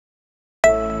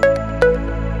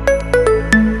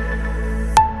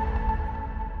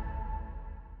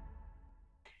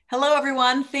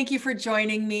everyone. Thank you for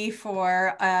joining me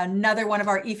for another one of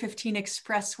our E15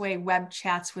 Expressway web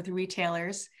chats with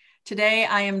retailers. Today,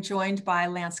 I am joined by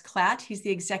Lance Klatt. He's the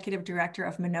Executive Director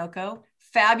of Minnoco,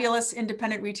 fabulous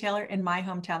independent retailer in my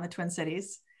hometown, the Twin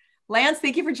Cities. Lance,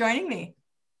 thank you for joining me.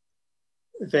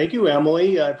 Thank you,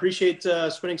 Emily. I appreciate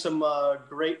spending some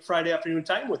great Friday afternoon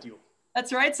time with you.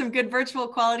 That's right, some good virtual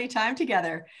quality time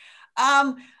together.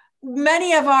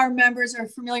 Many of our members are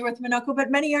familiar with Minnoco, but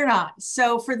many are not.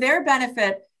 So for their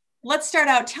benefit, let's start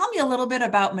out. Tell me a little bit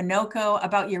about Minnoco,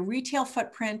 about your retail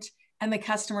footprint and the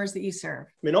customers that you serve.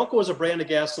 Minnoco is a brand of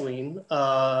gasoline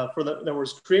that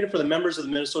was created for the members of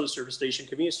the Minnesota Service Station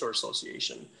Convenience Store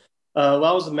Association.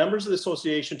 Allows the members of the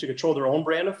association to control their own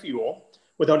brand of fuel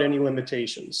without any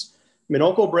limitations.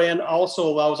 Minnoco brand also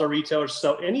allows our retailers to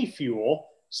sell any fuel,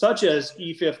 such as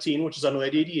E15, which is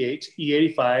unleaded 88,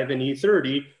 E85, and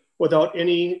E30, without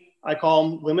any, I call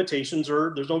them limitations,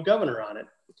 or there's no governor on it.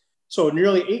 So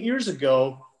nearly 8 years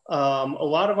ago, a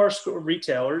lot of our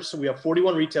retailers, so we have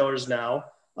 41 retailers now,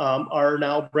 are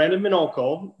now branded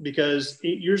Minnoco because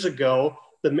 8 years ago,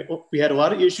 we had a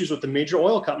lot of issues with the major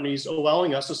oil companies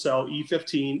allowing us to sell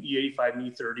E15, E85,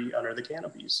 and E30 under the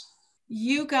canopies.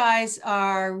 You guys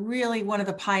are really one of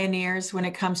the pioneers when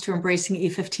it comes to embracing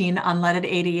E15 unleaded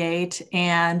 88,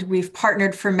 and we've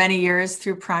partnered for many years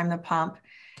through Prime the Pump.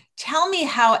 Tell me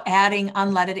how adding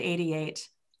unleaded 88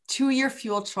 to your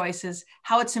fuel choices,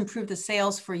 how it's improved the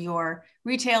sales for your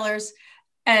retailers,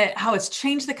 how it's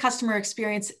changed the customer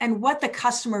experience, and what the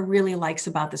customer really likes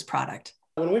about this product.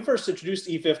 When we first introduced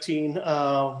E15,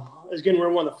 again,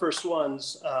 we're one of the first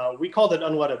ones, we called it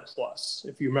Unleaded Plus,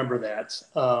 if you remember that.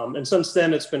 And since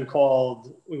then, it's been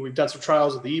called, we've done some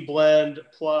trials of the E-Blend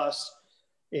Plus,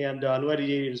 and Unleaded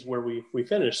 88 is where we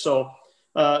finished. So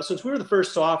since we were the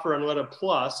first to offer Unleaded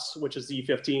Plus, which is the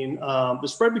E15, the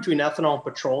spread between ethanol and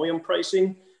petroleum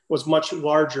pricing was much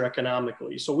larger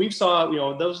economically. So we saw,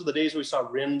 those are the days we saw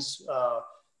RINs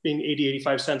being 80,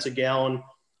 85 cents a gallon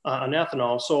on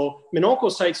ethanol. So Minnoco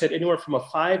sites had anywhere from a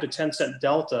 5 to 10 cent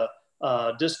delta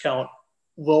discount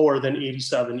lower than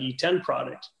 87 E10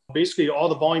 product. Basically, all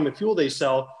the volume of fuel they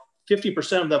sell,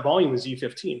 50% of that volume is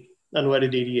E15,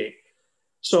 unleaded 88.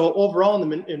 So overall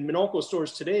in Minnoco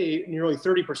stores today, nearly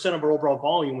 30% of our overall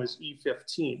volume is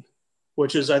E15,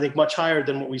 which is, I think, much higher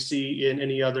than what we see in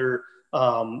any other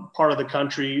part of the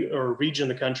country or region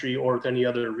of the country or with any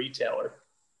other retailer.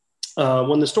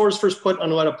 When the stores first put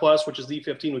Unleaded Plus, which is the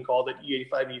E15, we called it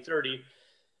E85, E30,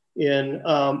 in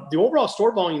the overall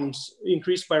store volumes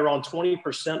increased by around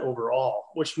 20% overall,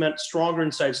 which meant stronger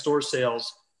inside store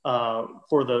sales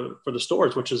for the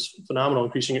stores, which is phenomenal,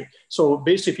 increasing it. So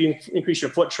basically, if you increase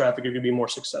your foot traffic, you're going to be more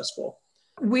successful.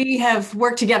 We have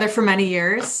worked together for many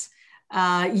years,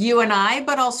 you and I,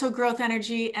 but also Growth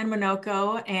Energy and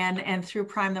Minnoco and through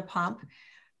Prime the Pump.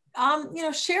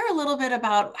 Share a little bit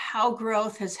about how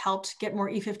Growth has helped get more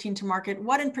E15 to market.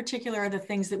 What in particular are the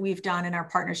things that we've done in our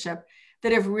partnership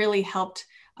that have really helped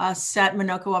set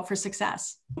Minnoco up for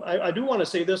success? I do want to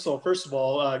say this, though. First of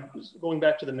all, going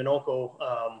back to the Minnoco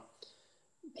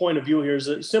point of view here, is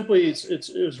that simply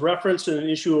it's referenced in an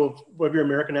issue of one of your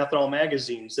American Ethanol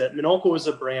magazines that Minnoco is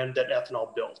a brand that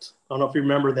ethanol built. I don't know if you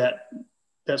remember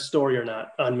that story or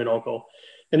not on Minnoco,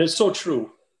 and it's so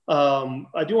true.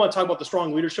 I do want to talk about the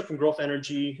strong leadership from Growth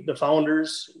Energy, the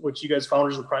founders, which you guys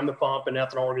founders of the Prime the Pump and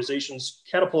ethanol organizations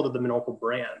catapulted the Minnoco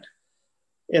brand.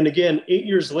 And again, 8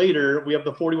 years later, we have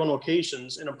the 41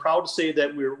 locations, and I'm proud to say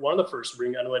that we're one of the first to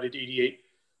bring unleaded 88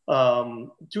 to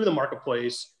the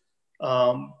marketplace.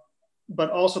 But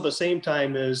also at the same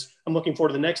time is I'm looking forward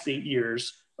to the next 8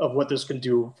 years of what this can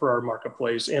do for our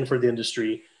marketplace and for the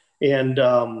industry. And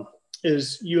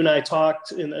as you and I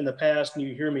talked in the past, and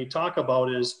you hear me talk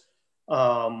about is,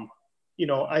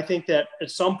 I think that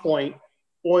at some point,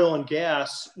 oil and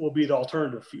gas will be the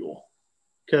alternative fuel.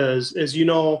 Because as you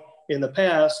know, in the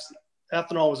past,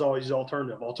 ethanol was always the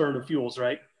alternative fuels,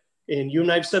 right? And you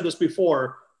and I have said this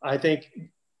before, I think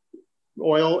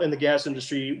oil and the gas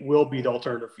industry will be the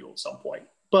alternative fuel at some point.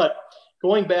 But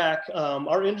going back,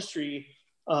 our industry,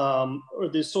 or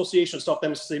the Association of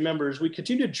Self-MSA members, we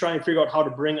continue to try and figure out how to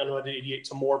bring unleaded 88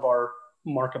 to more of our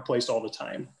marketplace all the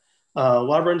time. A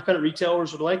lot of our independent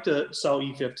retailers would like to sell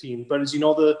E15, but as you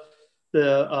know,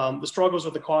 the struggles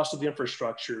with the cost of the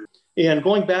infrastructure. And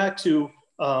going back to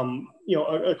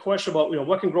a question about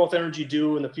what can Growth Energy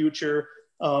do in the future.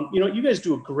 You guys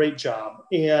do a great job,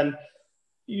 and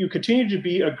you continue to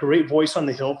be a great voice on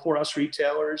the Hill for us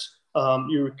retailers.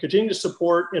 You continue to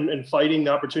support and fighting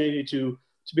the opportunity to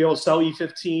be able to sell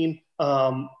E15,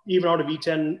 even out of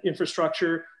E10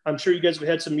 infrastructure. I'm sure you guys have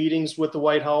had some meetings with the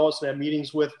White House and have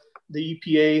meetings with the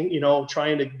EPA,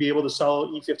 trying to be able to sell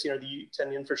E15 or the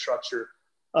E10 infrastructure.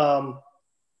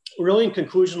 Really, in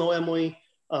conclusion, though, Emily,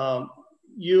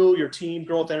 your team,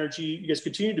 Growth Energy, you guys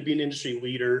continue to be an industry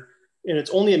leader, and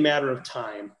it's only a matter of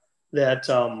time that,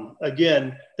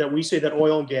 again, that we say that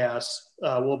oil and gas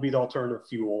will be the alternative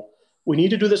fuel. We need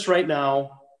to do this right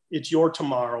now. It's your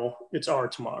tomorrow. It's our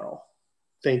tomorrow.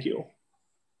 Thank you.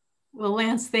 Well,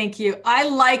 Lance, thank you. I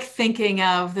like thinking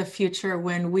of the future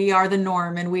when we are the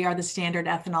norm and we are the standard.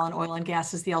 Ethanol and oil and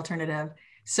gas is the alternative.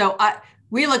 So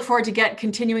we look forward to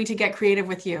continuing to get creative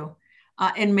with you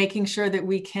and making sure that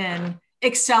we can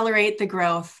accelerate the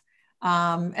growth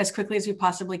as quickly as we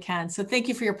possibly can. So thank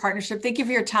you for your partnership. Thank you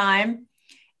for your time.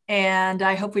 And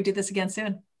I hope we do this again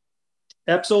soon.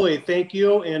 Absolutely. Thank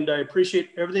you. And I appreciate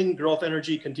everything Growth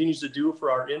Energy continues to do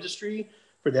for our industry,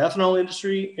 for the ethanol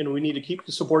industry, and we need to keep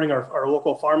supporting our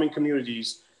local farming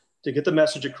communities to get the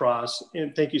message across.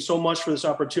 And thank you so much for this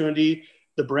opportunity,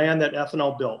 the brand that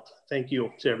ethanol built. Thank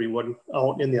you to everyone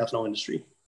out in the ethanol industry.